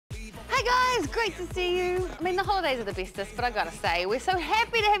Hi guys, great to see you. I mean, the holidays are the bestest, but I gotta say, we're so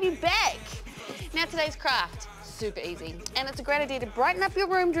happy to have you back. Now today's craft, super easy, and it's a great idea to brighten up your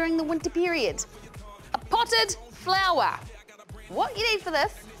room during the winter period. A potted flower. What you need for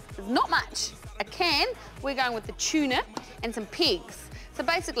this is not much. A can, we're going with the tuna, and some pigs. So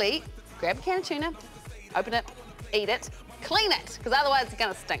basically, grab a can of tuna, open it, eat it, clean it, because otherwise it's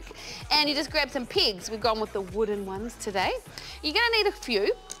gonna stink. And you just grab some pigs. We've gone with the wooden ones today. You're gonna need a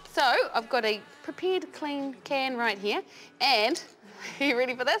few. So I've got a prepared clean can right here. And, are you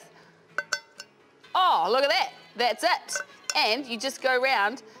ready for this? Oh, look at that, that's it. And you just go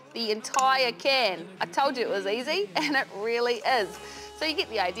around the entire can. I told you it was easy, and it really is. So you get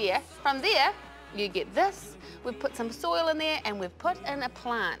the idea. From there, you get this. We've put some soil in there, and we've put in a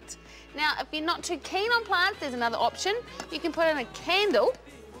plant. Now, if you're not too keen on plants, there's another option. You can put in a candle.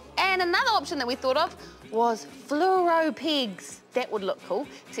 And another option that we thought of was fluoro pigs. That would look cool,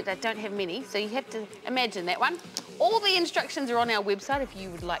 except I don't have many, so you have to imagine that one. All the instructions are on our website if you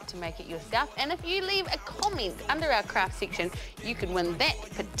would like to make it yourself. And if you leave a comment under our craft section, you can win that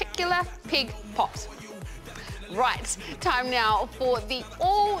particular pig pot. Right, time now for the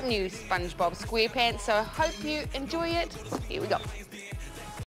all-new SpongeBob SquarePants, so I hope you enjoy it. Here we go.